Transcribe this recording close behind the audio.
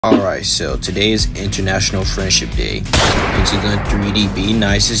Alright, so today is International Friendship Day. Pentagon 3D being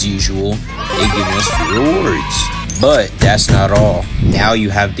nice as usual. They giving us free rewards. But that's not all. Now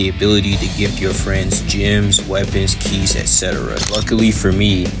you have the ability to gift your friends gems, weapons, keys, etc. Luckily for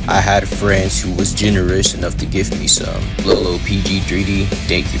me, I had friends who was generous enough to gift me some. Lolo PG3D,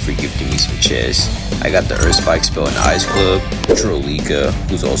 thank you for gifting me some chests. I got the Earth Spike spell in the Ice Club. Trolika,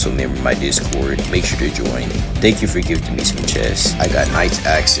 who's also a member of my Discord, make sure to join. Thank you for gifting me some chests. I got Knight's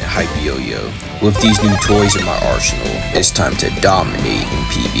Axe and Hype Yo-Yo. With these new toys in my arsenal, it's time to dominate in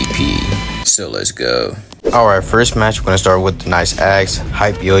PvP. So let's go. Alright, first match, we're gonna start with the Nice Axe,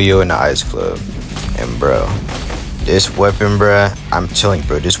 Hype Yo-Yo, and the Ice Club. And bro, this weapon, bro, I'm telling you,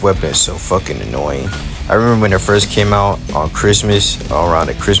 bro, this weapon is so fucking annoying. I remember when it first came out on Christmas, around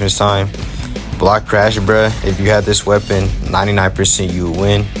the Christmas time. Block Crash, bro, if you had this weapon, 99% you would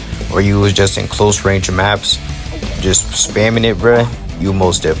win. Or you was just in close range of maps, just spamming it, bro, you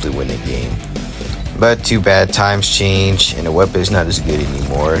most definitely win the game. But too bad, times change, and the weapon is not as good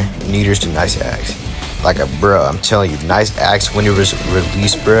anymore. Neither is the Nice Axe. Like bro, I'm telling you, Nice Axe when it was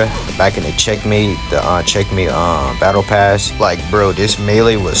released, bro, back in the Checkmate, Battle Pass. Like, bro, this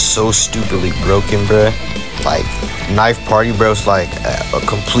melee was so stupidly broken, bro. Like, Knife Party, bro, was like a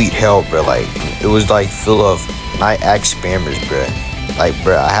complete hell, bro. Like, it was like full of Night Axe spammers, bro. Like,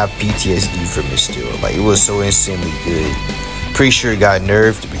 bro, I have PTSD from it still. Like, it was so insanely good. Pretty sure it got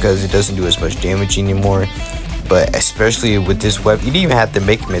nerfed because it doesn't do as much damage anymore. But especially with this weapon, you didn't even have to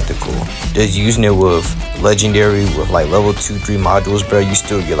make mythical. Just using it with legendary, with like level 2-3 modules, bro, you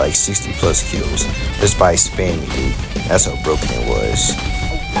still get like 60 plus kills just by spamming, dude. That's how broken it was.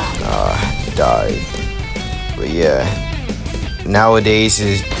 Died. But yeah, nowadays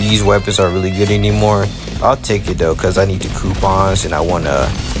these weapons aren't really good anymore. I'll take it though, cause I need the coupons and I wanna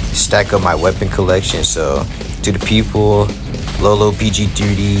stack up my weapon collection. So to the people, Lolo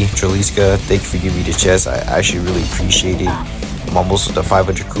PG3D, Trolika, thank you for giving me the chest. I actually really appreciate it. I'm almost with the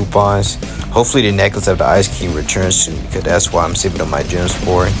 500 coupons. Hopefully the necklace of the Ice King returns soon, because that's what I'm saving up my gems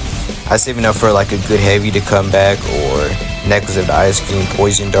for. I'm saving up for like a good heavy to come back, or necklace of the Ice King,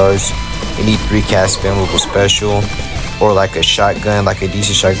 poison darts, any 3-cast spammable special, or like a shotgun, like a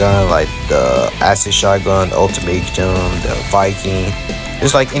decent shotgun, like the acid shotgun, the ultimate gem, the Viking.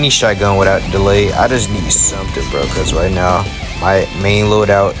 Just like any shotgun without delay. I just need something, bro, because right now my main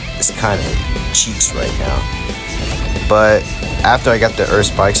loadout is kind of cheeks right now. But after I got the Earth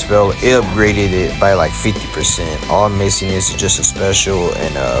Spike spell, it upgraded it by like 50%. All I'm missing is just a special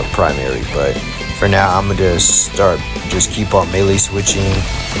and a primary. But for now, I'm gonna just keep on melee switching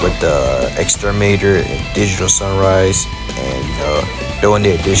with the Exterminator and Digital Sunrise, and throwing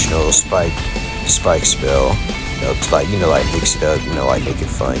the additional spike spell. To like, like mix it up, like make it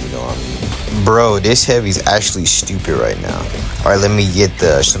fun, you know what I mean? Bro, this heavy is actually stupid right now. Alright, let me get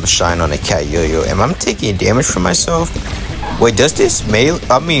some shine on the Cat Yo-Yo. Am I taking damage from myself? Wait, does this melee?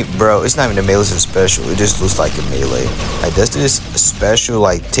 I mean, bro, it's not even a melee, it's a special. It just looks like a melee. Like, does this special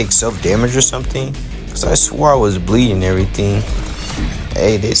like take self-damage or something? Cause I swore I was bleeding and everything.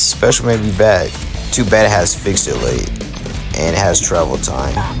 Hey, this special may be bad. Too bad it has fixed it late. And it has travel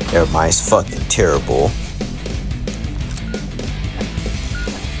time. Never mind, it's fucking terrible.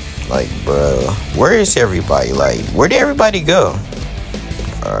 Like, bro, where is everybody? Like, where did everybody go?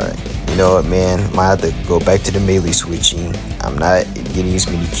 Alright, you know what, man? Might have to go back to the melee switching. I'm not getting as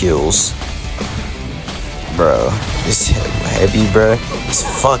many kills. Bro, this heavy, bro. It's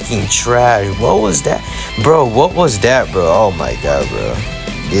fucking trash. What was that? Bro, what was that, bro? Oh my god, bro.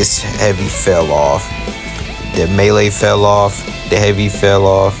 This heavy fell off. The melee fell off. The heavy fell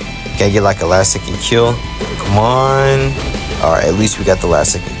off. Can I get like a last second kill? Come on. Alright, at least we got the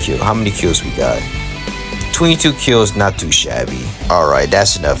last second kill. How many kills we got? 22 kills, not too shabby. Alright,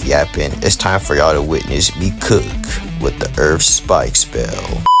 that's enough yapping. It's time for y'all to witness me cook with the Earth Spike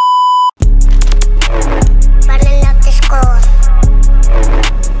spell. Running up the score.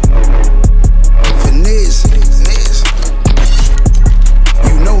 Finesse.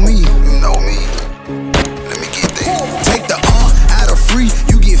 You know me. Let me get that. Take the out of free,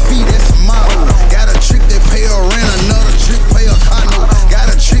 you get feed, that's a model. Got a trick that pay a rent, another trick pay a condo.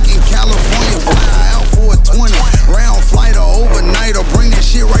 Got a trick in California, fly out for a 20 round flight or overnight, or bring that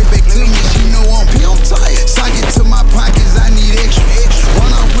shit right back to me. She know I'm tight. Sock it to my pockets, I need extra.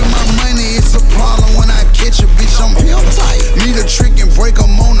 Run out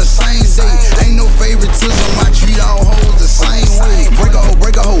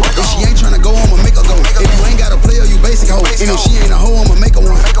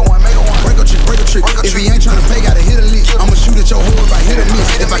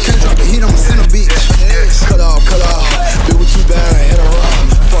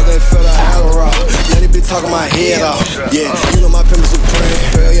talking my head off. Yeah, you know my pimp is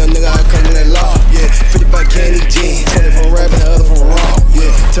supreme. Real young nigga, I come in that law. Yeah, 55 candy jeans, 20 from rapping, the other from raw. Yeah,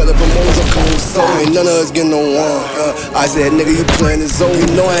 tell the promoters I'm coming with soul. Ain't none of us getting no one. I said, nigga, you playing the zone.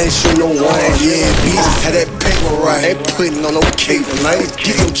 You know I ain't sure no one. Yeah, bitch, had that paper right. Ain't putting on no cable. I ain't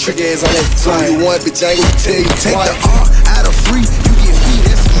get your trick ass on that fly. You want, bitch, I ain't gon' tell you. Take the out of free, you get fee,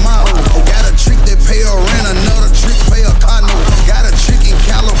 that's a model. Got a trick that pay a rent, another trick pay a car note. Got a trick in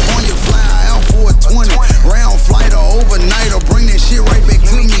California, fly out for a 20. Round flight or overnight, or bring that shit right back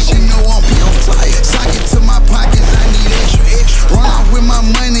to me. She know I'm tight. Sock it to my pockets, I need extra. Run out with my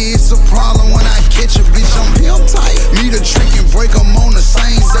money, it's a problem when I catch a bitch. I'm pimp tight. Meet a trick and break them on the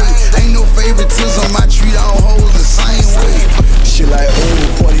same day. Ain't no favoritism, I treat all hoes the same way. Shit like,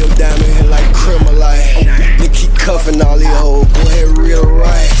 oh, party your diamond here like Criminalite. Nigga keep cuffing all these hoes, go ahead, real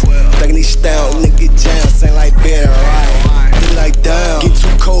right. Thinking these style, nigga jam, sing like better right. Get like down, get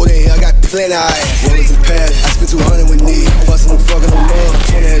too cold in here, I got plenty of ice. Rollers and patties, I spent 200 with Noob. Bustin' them fucking them up,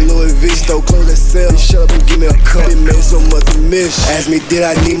 20 that Louis V, stole clothes that sell. Shut up and give me a cup, it made so much to miss. Ask me, did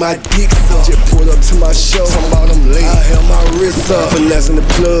I need my dick sucked? Just pulled up to my show, talking about them late. I held my wrist up, finesse in the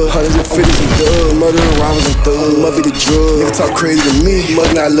plug, 150s and dubs, murdering robbers and thugs. Must be the drug, nigga talk crazy to me,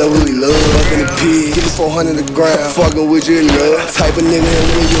 must not love who he love. Up in the pig, give me 400 a gram, fucking with your love. Type of nigga, and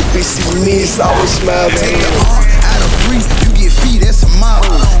when your bitch see me, it's always smile, baby. Take the out of free, you get fee, that's a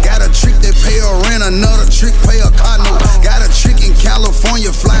model. Got a trick that pay a rent, another trick pay a car note. Got a trick in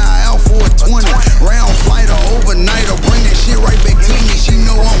California, fly out for a 20. Round flight or overnight, or bring that shit right back to me. She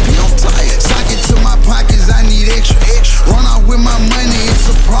know I'm tight. Sock it to my pockets, I need extra. Run out with my money, it's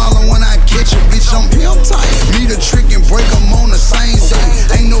a problem when I catch a bitch. I'm tight. Meet a trick and break them on the same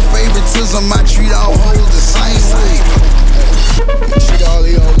day. Ain't no favoritism, I treat all hoes the same way. Treat all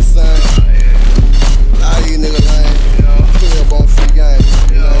these hoes the same. All these niggas lame. Put me up on free game.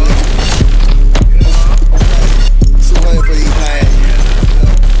 You know what I mean? 200 for these lame.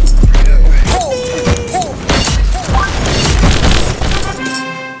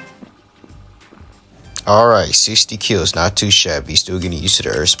 Alright, 60 kills, not too shabby. Still getting used to the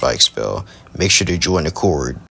earth spike spell. Make sure to join the Cord.